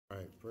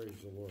Praise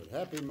the Lord.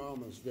 Happy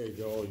Mama's Day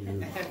to all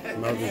you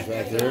mothers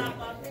out there.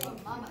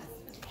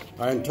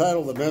 I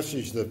entitled the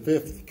message, The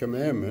Fifth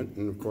Commandment,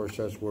 and of course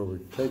that's where we're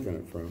taking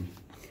it from.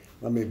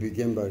 Let me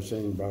begin by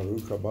saying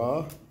Baruch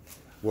haba,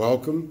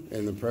 welcome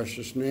in the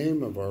precious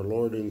name of our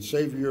Lord and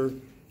Savior,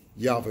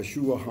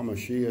 Yahshua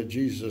HaMashiach,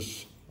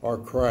 Jesus our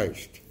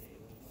Christ.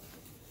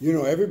 You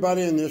know,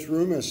 everybody in this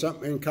room has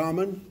something in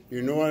common.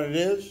 You know what it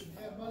is?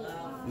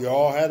 You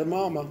all had a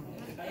mama.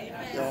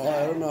 You all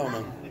had a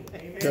mama.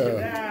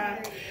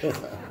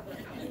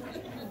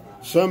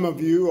 Some of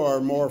you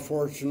are more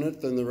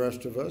fortunate than the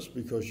rest of us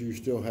because you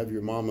still have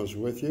your mamas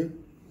with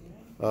you.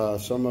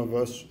 Some of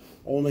us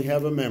only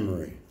have a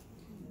memory,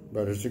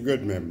 but it's a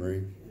good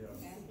memory.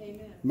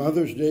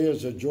 Mother's Day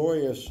is a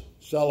joyous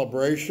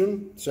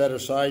celebration set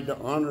aside to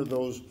honor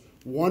those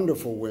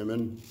wonderful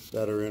women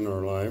that are in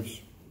our lives.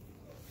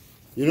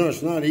 You know,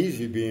 it's not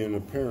easy being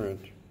a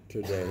parent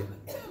today.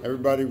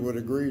 Everybody would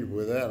agree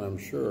with that, I'm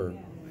sure.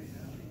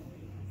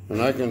 And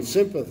I can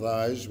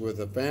sympathize with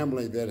a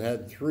family that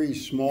had 3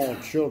 small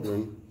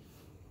children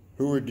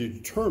who were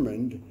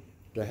determined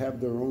to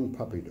have their own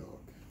puppy dog.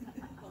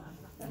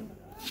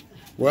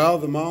 Well,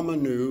 the mama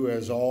knew,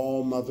 as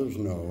all mothers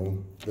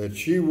know, that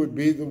she would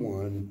be the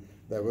one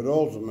that would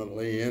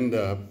ultimately end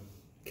up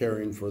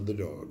caring for the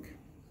dog.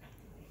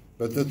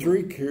 But the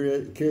 3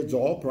 kids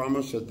all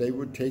promised that they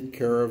would take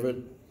care of it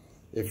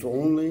if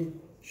only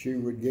she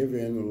would give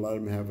in and let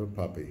them have a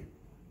puppy.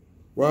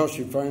 Well,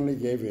 she finally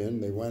gave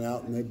in. They went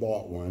out and they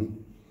bought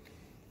one.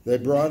 They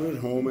brought it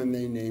home and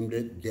they named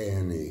it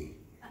Danny.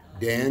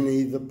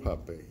 Danny the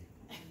puppy.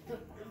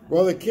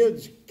 Well, the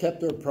kids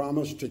kept their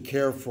promise to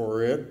care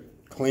for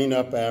it, clean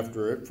up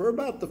after it, for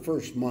about the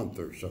first month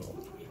or so.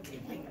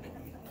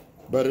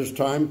 But as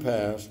time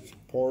passed,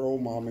 poor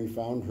old mommy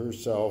found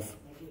herself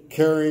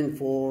caring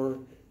for,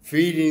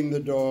 feeding the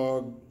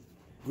dog,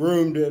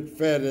 groomed it,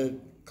 fed it,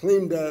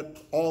 cleaned up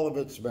all of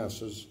its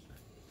messes.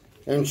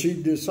 And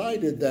she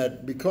decided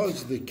that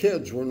because the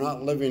kids were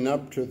not living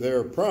up to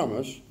their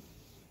promise,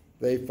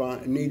 they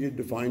needed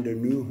to find a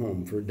new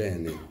home for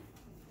Danny.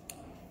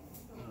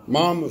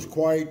 Mom was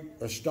quite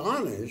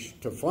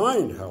astonished to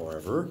find,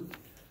 however,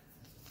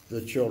 the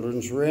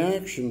children's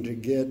reaction to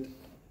get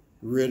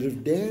rid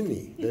of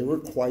Danny. They were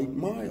quite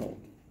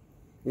mild.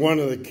 One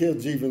of the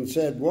kids even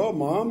said, "Well,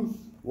 Mom,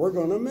 we're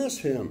going to miss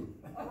him."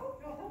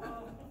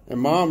 And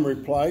Mom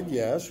replied,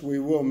 "Yes, we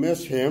will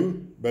miss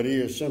him, but he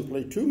is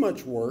simply too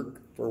much work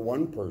for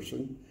one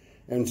person.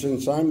 And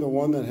since I'm the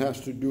one that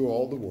has to do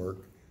all the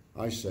work,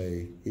 I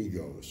say he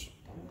goes."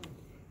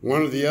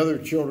 One of the other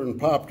children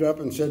popped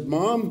up and said,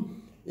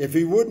 "Mom, if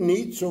he wouldn't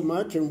eat so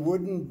much and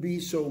wouldn't be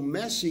so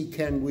messy,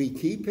 can we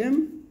keep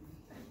him?"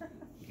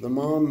 The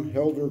mom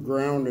held her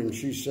ground and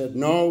she said,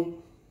 "No,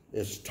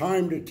 it's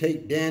time to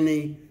take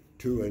Danny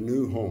to a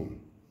new home."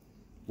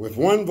 With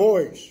one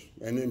voice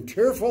and in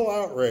tearful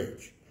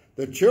outrage,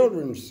 the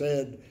children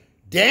said,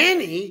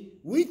 "Danny?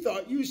 We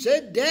thought you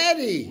said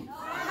Daddy."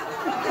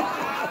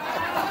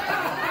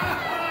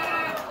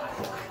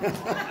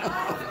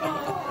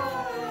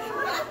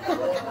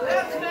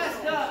 That's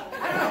messed up.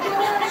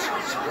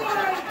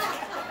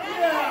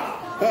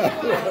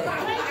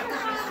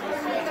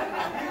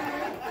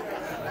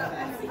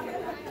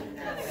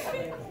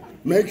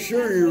 Make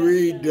sure you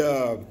read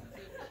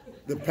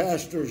the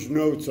pastor's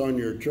notes on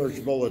your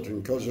church bulletin,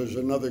 because there's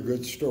another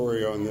good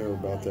story on there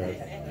about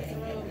that.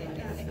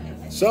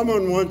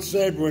 Someone once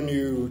said, when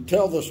you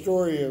tell the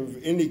story of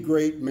any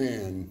great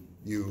man,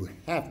 you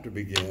have to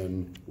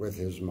begin with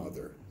his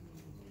mother.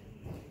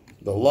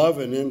 The love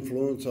and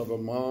influence of a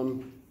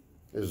mom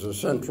is the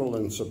central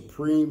and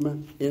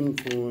supreme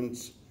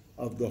influence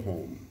of the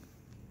home.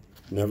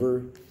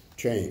 Never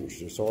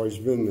changed. It's always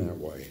been that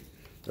way.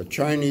 A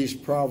Chinese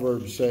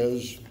proverb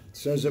says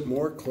it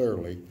more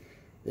clearly.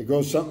 It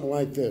goes something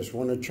like this: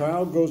 when a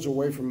child goes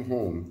away from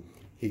home,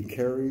 he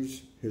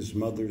carries his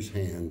mother's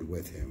hand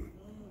with him.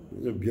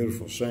 It's a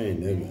beautiful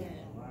saying, isn't it?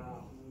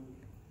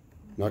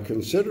 Now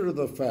consider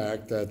the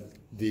fact that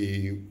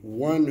the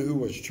one who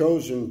was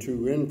chosen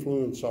to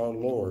influence our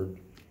Lord,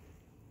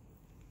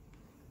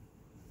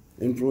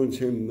 influence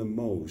him the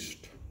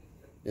most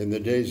in the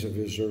days of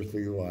his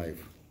earthly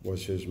life,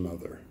 was his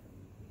mother.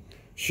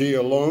 She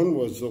alone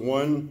was the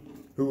one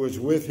who was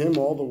with him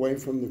all the way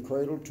from the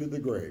cradle to the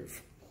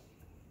grave.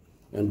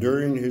 And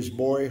during his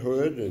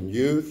boyhood and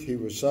youth, he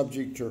was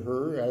subject to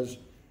her as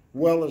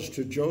well as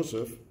to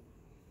Joseph.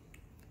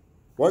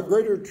 What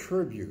greater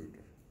tribute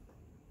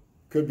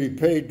could be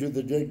paid to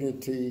the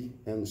dignity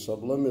and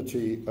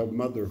sublimity of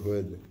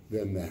motherhood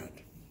than that?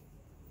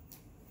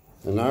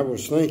 And I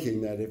was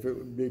thinking that if it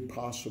would be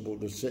possible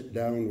to sit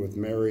down with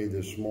Mary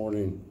this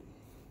morning,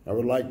 I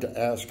would like to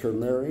ask her,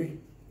 "Mary,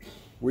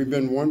 we've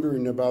been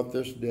wondering about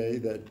this day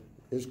that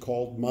is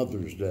called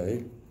Mother's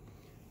Day.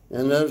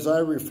 And as I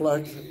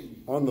reflect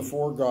on the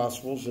 4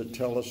 Gospels that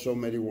tell us so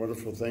many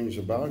wonderful things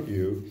about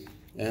you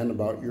and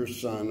about your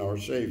Son, our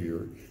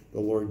Savior, the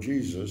Lord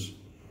Jesus,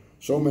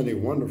 so many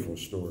wonderful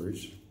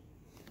stories,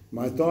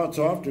 my thoughts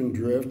often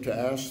drift to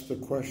ask the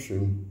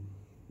question,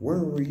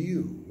 Where were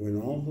you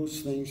when all those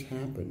things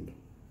happened?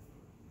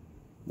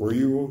 Were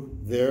you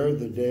there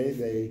the day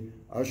they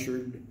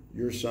ushered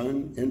your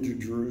son into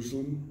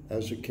Jerusalem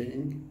as a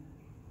king?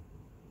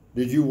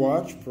 Did you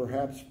watch,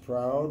 perhaps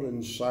proud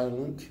and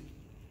silent,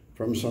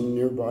 from some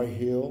nearby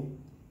hill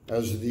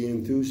as the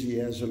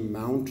enthusiasm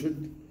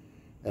mounted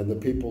and the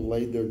people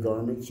laid their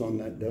garments on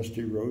that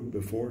dusty road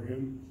before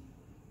him,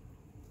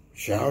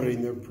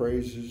 shouting their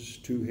praises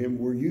to him?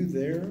 Were you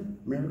there,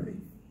 Mary?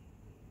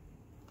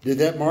 Did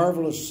that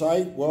marvelous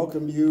sight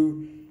welcome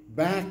you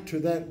back to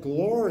that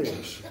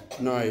glorious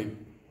night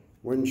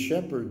when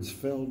shepherds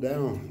fell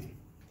down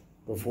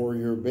before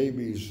your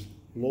baby's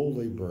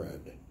lowly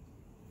bread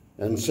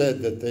and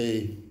said that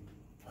they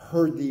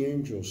heard the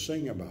angels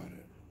sing about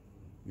it?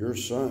 Your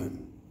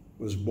son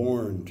was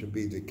born to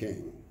be the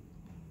king.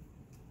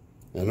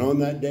 And on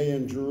that day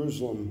in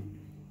Jerusalem,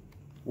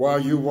 while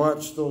you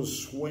watched those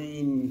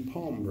swaying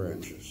palm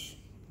branches,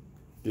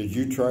 did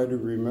you try to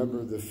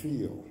remember the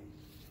feel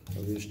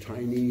of his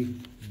tiny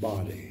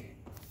body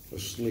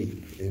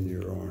asleep in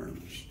your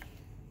arms?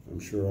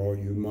 I'm sure all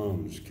you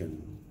moms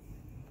can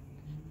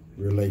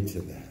relate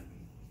to that.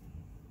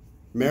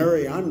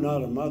 Mary, I'm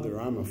not a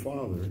mother, I'm a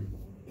father,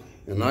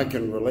 and I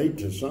can relate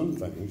to some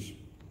things.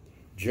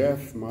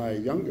 Jeff, my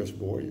youngest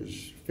boy,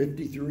 is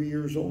 53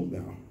 years old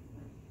now,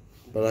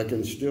 but I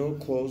can still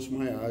close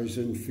my eyes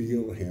and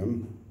feel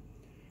him,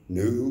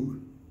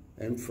 new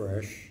and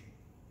fresh,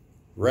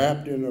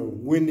 wrapped in a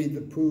Winnie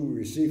the Pooh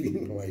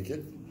receiving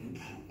blanket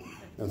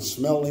and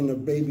smelling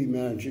of baby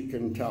magic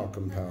and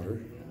talcum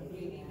powder.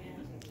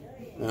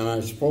 And I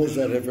suppose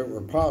that if it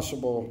were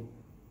possible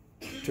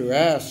to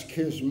ask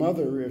his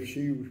mother if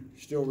she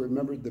still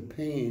remembered the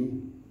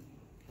pain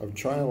of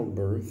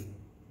childbirth,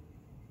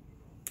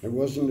 it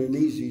wasn't an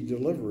easy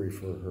delivery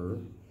for her.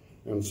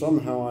 And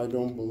somehow I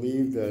don't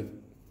believe that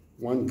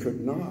one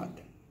could not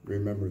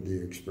remember the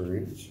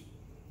experience.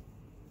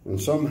 And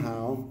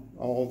somehow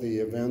all the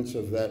events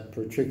of that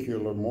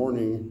particular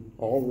morning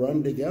all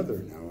run together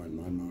now in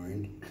my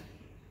mind,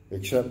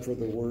 except for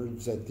the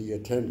words that the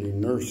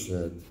attending nurse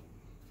said,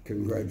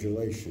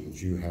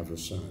 "Congratulations, you have a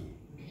son."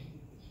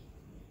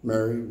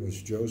 Mary,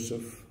 was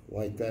Joseph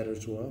like that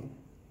as well?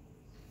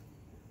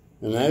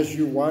 And as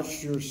you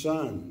watched your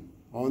son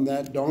on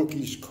that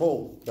donkey's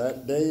colt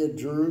that day at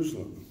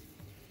Jerusalem,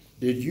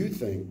 did you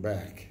think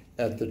back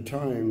at the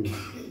time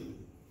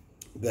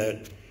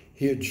that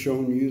he had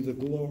shown you the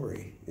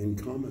glory in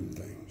common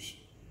things?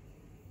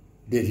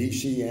 Did he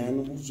see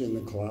animals in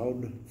the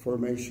cloud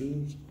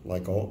formations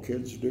like all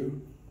kids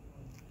do?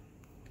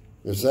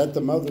 Is that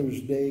the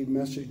Mother's Day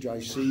message I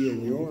see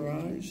in your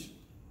eyes?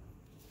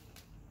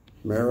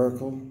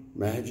 Miracle,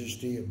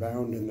 majesty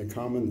abound in the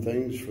common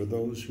things for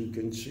those who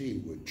can see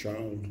with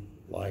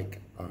childlike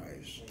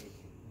eyes.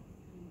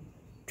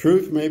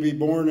 Truth may be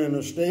born in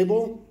a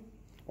stable,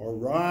 or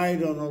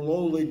ride on a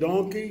lowly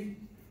donkey,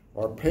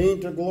 or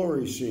paint a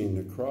glory scene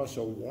across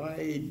a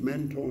wide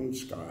Mentone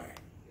sky.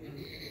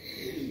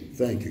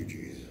 Thank you,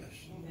 Jesus.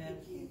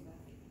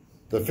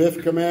 The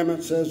fifth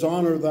commandment says,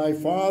 honor thy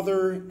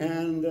father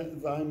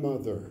and thy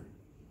mother.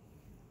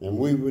 And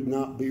we would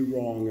not be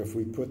wrong if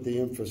we put the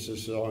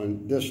emphasis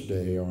on this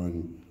day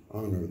on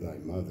honor thy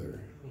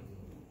mother.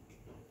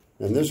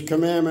 And this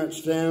commandment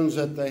stands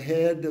at the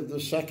head of the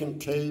second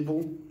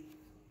table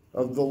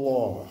of the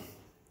law.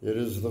 It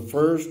is the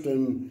first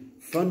and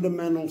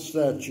fundamental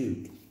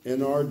statute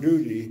in our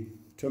duty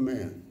to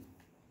man.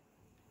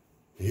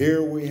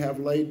 Here we have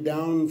laid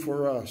down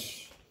for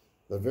us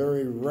the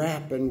very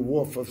rap and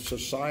woof of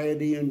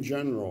society in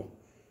general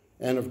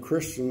and of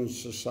Christian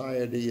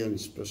society in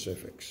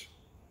specifics.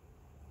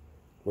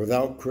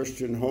 Without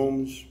Christian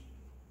homes,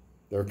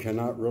 there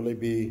cannot really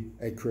be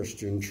a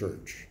Christian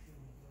church.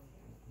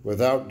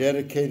 Without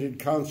dedicated,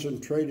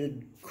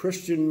 concentrated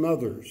Christian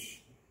mothers,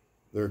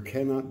 there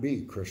cannot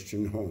be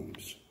Christian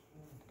homes.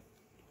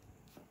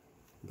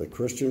 The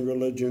Christian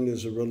religion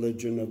is a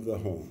religion of the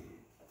home.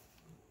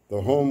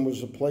 The home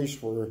was a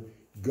place where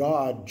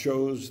God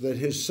chose that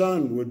his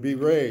son would be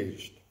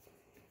raised.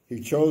 He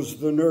chose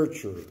the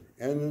nurture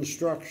and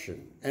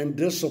instruction and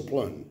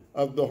discipline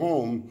of the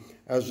home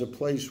as a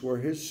place where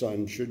his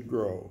son should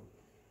grow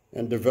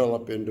and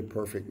develop into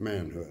perfect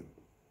manhood.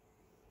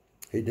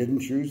 He didn't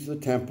choose the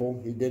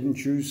temple. He didn't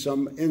choose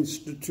some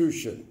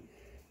institution.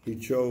 He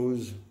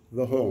chose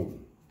the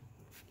home.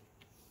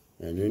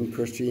 And in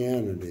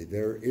Christianity,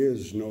 there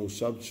is no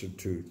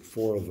substitute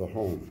for the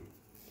home.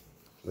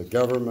 The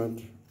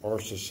government or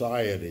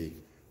society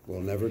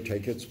will never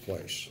take its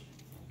place.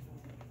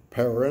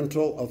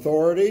 Parental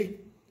authority,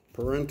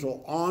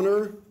 parental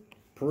honor,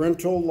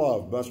 parental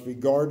love must be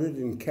guarded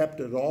and kept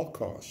at all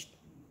cost.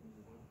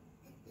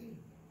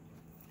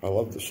 I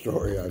love the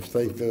story. I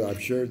think that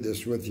I've shared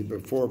this with you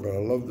before, but I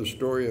love the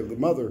story of the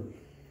mother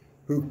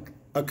who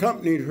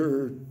accompanied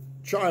her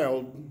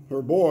child,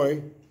 her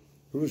boy,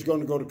 who was going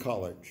to go to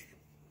college.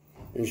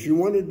 And she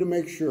wanted to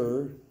make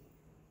sure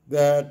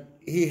that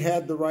he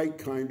had the right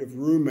kind of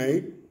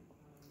roommate.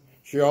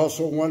 She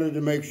also wanted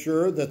to make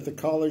sure that the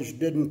college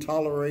didn't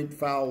tolerate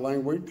foul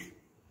language,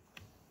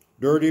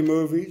 dirty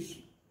movies,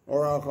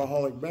 or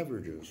alcoholic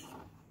beverages.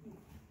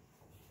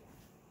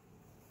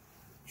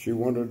 She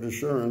wanted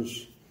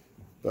assurance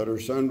that her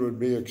son would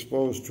be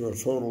exposed to a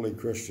totally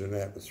Christian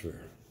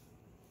atmosphere.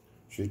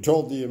 She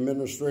told the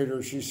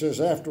administrator, she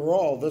says, after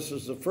all, this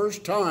is the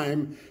first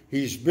time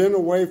he's been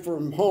away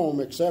from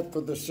home except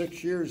for the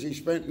 6 years he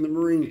spent in the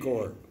Marine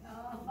Corps.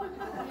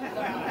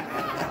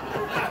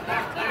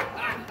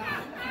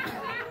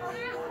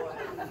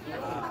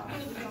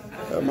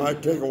 That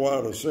might take a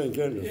while to sink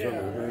into some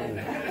of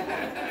it.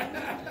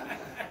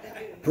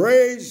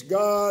 Praise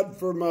God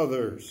for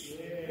mothers.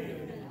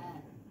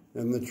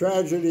 And the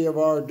tragedy of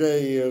our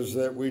day is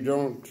that we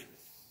don't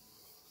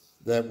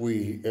have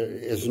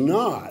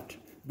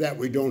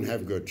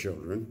good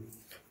children.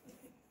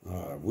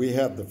 We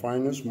have the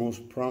finest,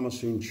 most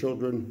promising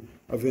children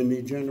of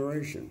any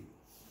generation.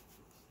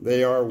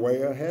 They are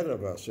way ahead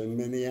of us in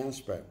many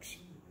aspects.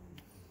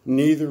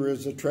 Neither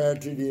is the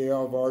tragedy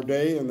of our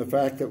day in the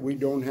fact that we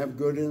don't have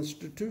good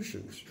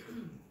institutions.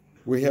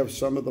 We have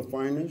some of the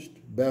finest,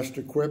 best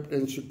equipped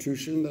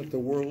institution that the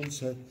world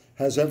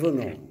has ever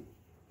known.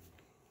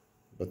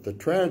 But the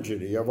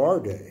tragedy of our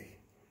day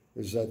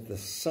is that the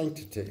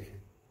sanctity,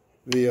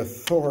 the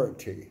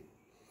authority,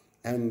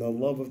 and the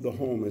love of the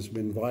home has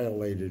been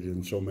violated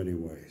in so many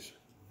ways.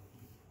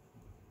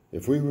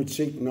 If we would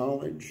seek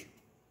knowledge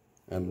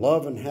and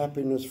love and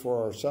happiness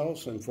for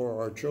ourselves and for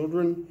our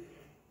children,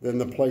 then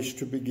the place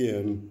to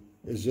begin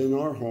is in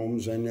our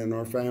homes and in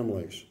our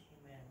families.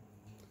 Amen.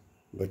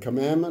 The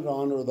commandment,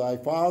 honor thy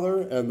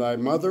father and thy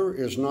mother,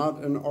 is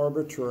not an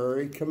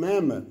arbitrary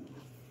commandment.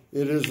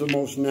 It is the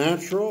most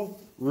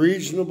natural,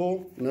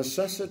 reasonable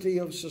necessity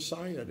of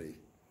society.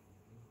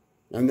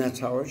 And that's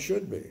how it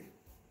should be.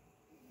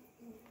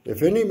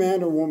 If any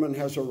man or woman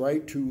has a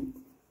right to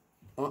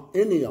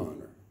any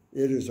honor,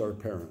 it is our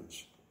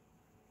parents.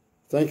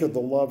 Think of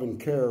the love and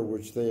care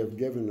which they have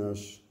given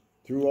us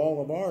through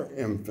all of our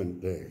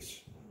infant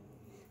days.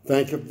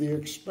 Think of the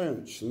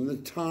expense and the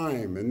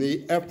time and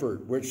the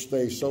effort which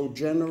they so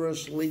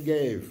generously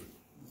gave.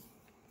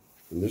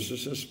 And this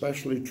is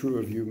especially true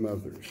of you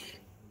mothers.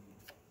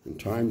 In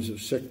times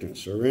of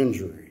sickness or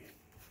injury,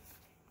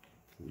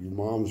 you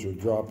moms would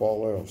drop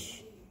all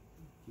else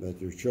that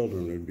their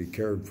children would be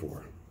cared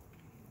for.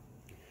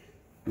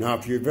 Now,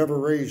 if you've ever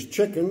raised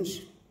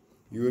chickens,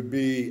 you would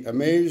be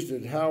amazed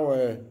at how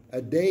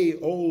a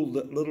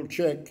day-old little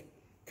chick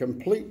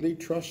completely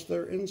trusts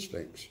their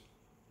instincts.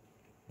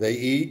 They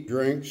eat,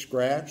 drink,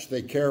 scratch,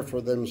 they care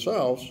for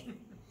themselves.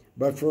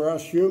 But for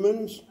us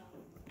humans,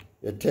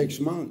 it takes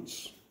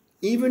months,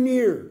 even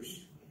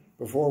years,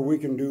 before we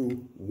can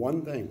do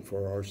one thing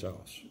for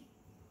ourselves.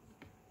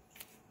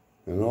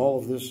 And all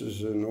of this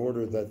is in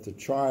order that the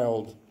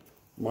child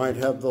might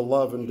have the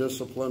love and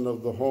discipline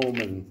of the home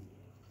and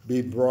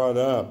be brought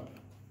up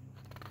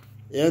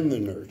in the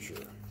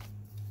nurture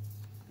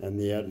and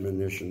the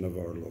admonition of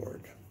our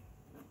Lord.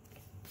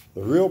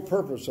 The real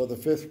purpose of the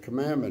fifth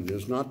commandment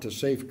is not to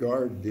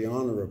safeguard the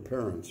honor of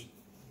parents.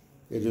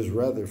 It is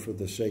rather for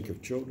the sake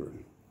of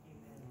children.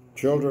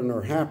 Children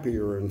are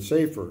happier and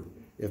safer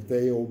if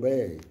they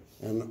obey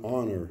and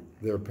honor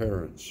their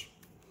parents.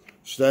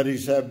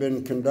 Studies have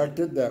been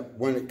conducted that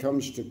when it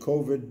comes to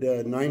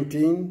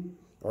COVID-19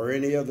 or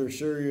any other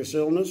serious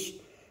illness,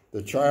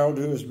 the child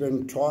who has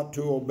been taught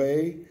to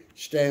obey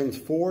stands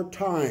 4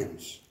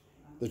 times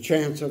the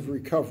chance of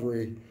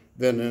recovery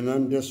than an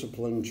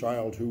undisciplined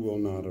child who will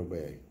not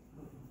obey.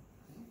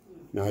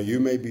 Now, you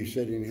may be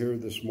sitting here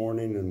this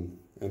morning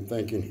and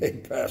thinking, hey,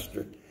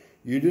 Pastor,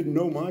 you didn't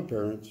know my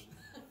parents.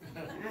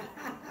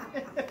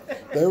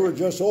 They were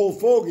just old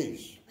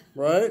fogies,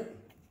 right?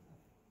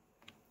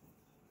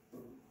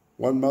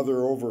 One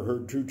mother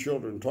overheard 2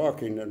 children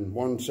talking, and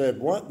one said,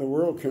 what in the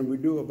world can we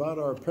do about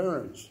our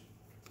parents?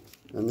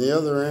 And the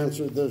other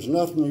answered, there's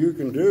nothing you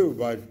can do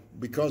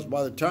because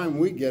by the time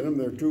we get them,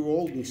 they're too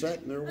old and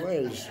set in their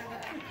ways.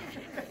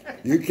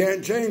 You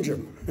can't change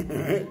them.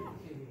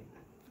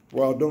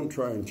 Well, don't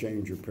try and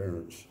change your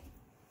parents.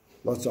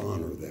 Let's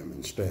honor them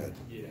instead.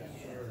 Yeah,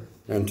 sure.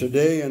 And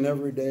today and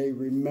every day,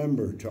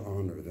 remember to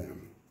honor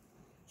them.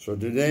 So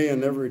today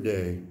and every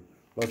day,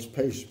 let's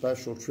pay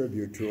special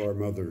tribute to our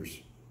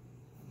mothers.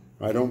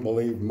 I don't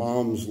believe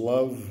moms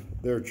love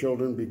their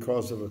children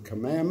because of a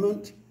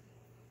commandment,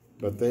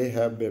 but they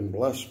have been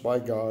blessed by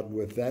God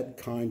with that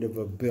kind of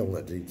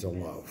ability to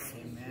love.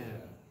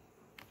 Amen.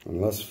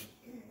 And let's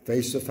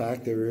face the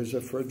fact there is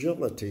a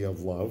fragility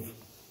of love.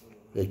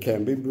 It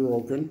can be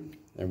broken,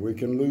 and we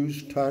can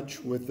lose touch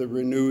with the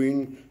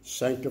renewing,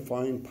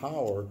 sanctifying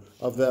power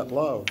of that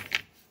love.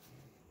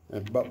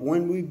 But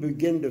when we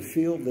begin to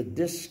feel the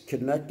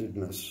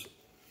disconnectedness,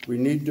 we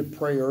need to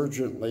pray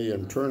urgently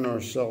and turn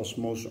ourselves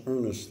most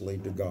earnestly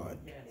to God,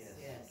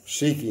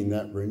 seeking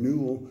that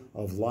renewal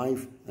of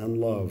life and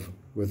love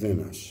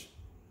within us.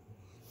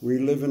 We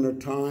live in a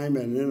time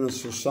and in a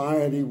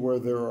society where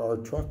there are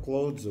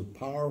truckloads of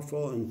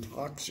powerful and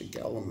toxic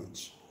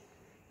elements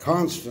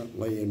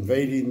constantly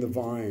invading the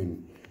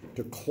vine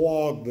to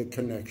clog the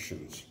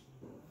connections.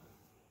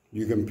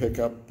 You can pick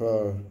up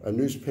a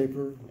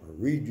newspaper or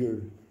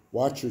read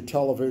watch your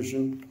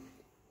television.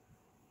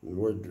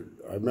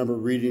 I remember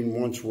reading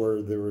once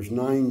where there was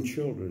 9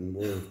 children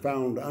were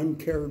found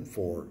uncared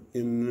for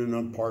in an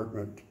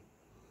apartment.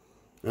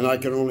 And I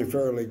can only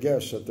fairly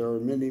guess that there are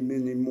many,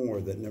 many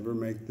more that never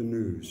make the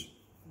news.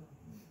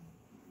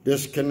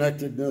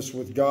 Disconnectedness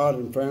with God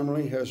and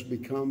family has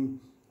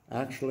become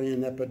actually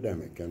an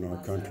epidemic in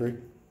our country.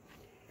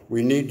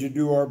 We need to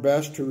do our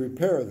best to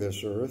repair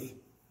this earth.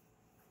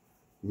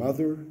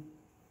 Mother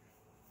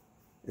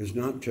is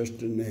not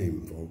just a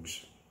name,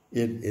 folks.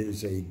 It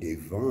is a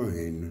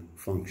divine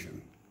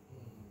function.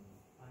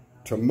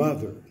 To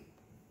mother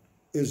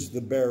is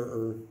the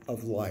bearer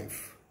of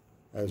life,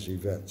 as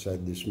Yvette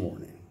said this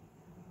morning.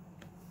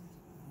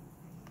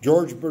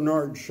 George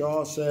Bernard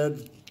Shaw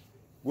said,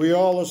 "We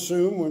all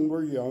assume when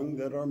we're young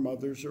that our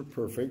mothers are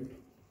perfect.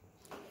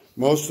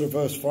 Most of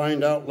us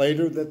find out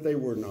later that they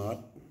were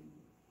not.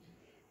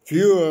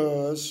 Few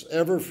of us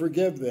ever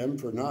forgive them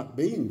for not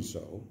being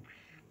so.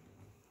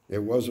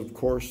 It was, of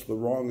course, the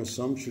wrong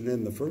assumption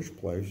in the first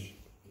place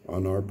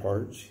on our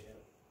parts,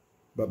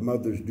 but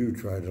mothers do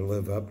try to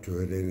live up to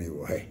it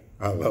anyway."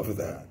 I love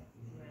that.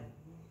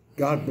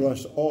 God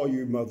bless all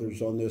you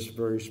mothers on this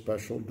very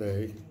special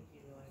day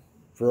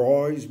for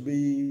always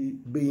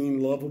being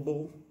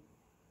lovable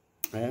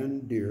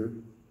and dear,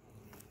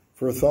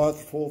 for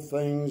thoughtful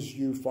things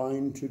you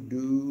find to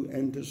do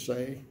and to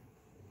say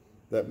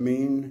that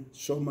mean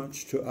so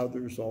much to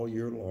others all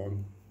year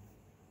long,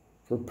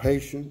 for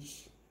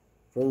patience,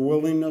 for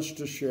willingness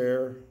to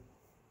share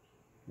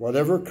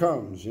whatever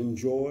comes in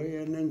joy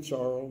and in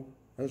sorrow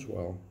as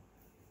well,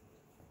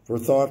 for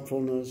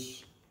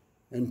thoughtfulness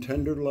and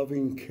tender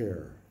loving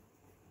care.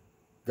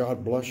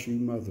 God bless you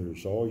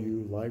mothers all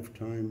you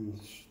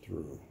lifetimes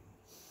through.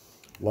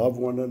 Love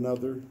one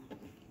another,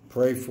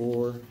 pray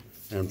for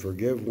and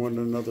forgive one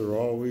another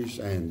always,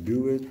 and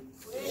do it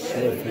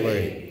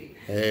swiftly.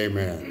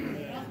 Amen.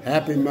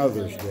 Happy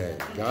Mother's Day.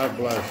 God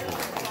bless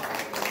you.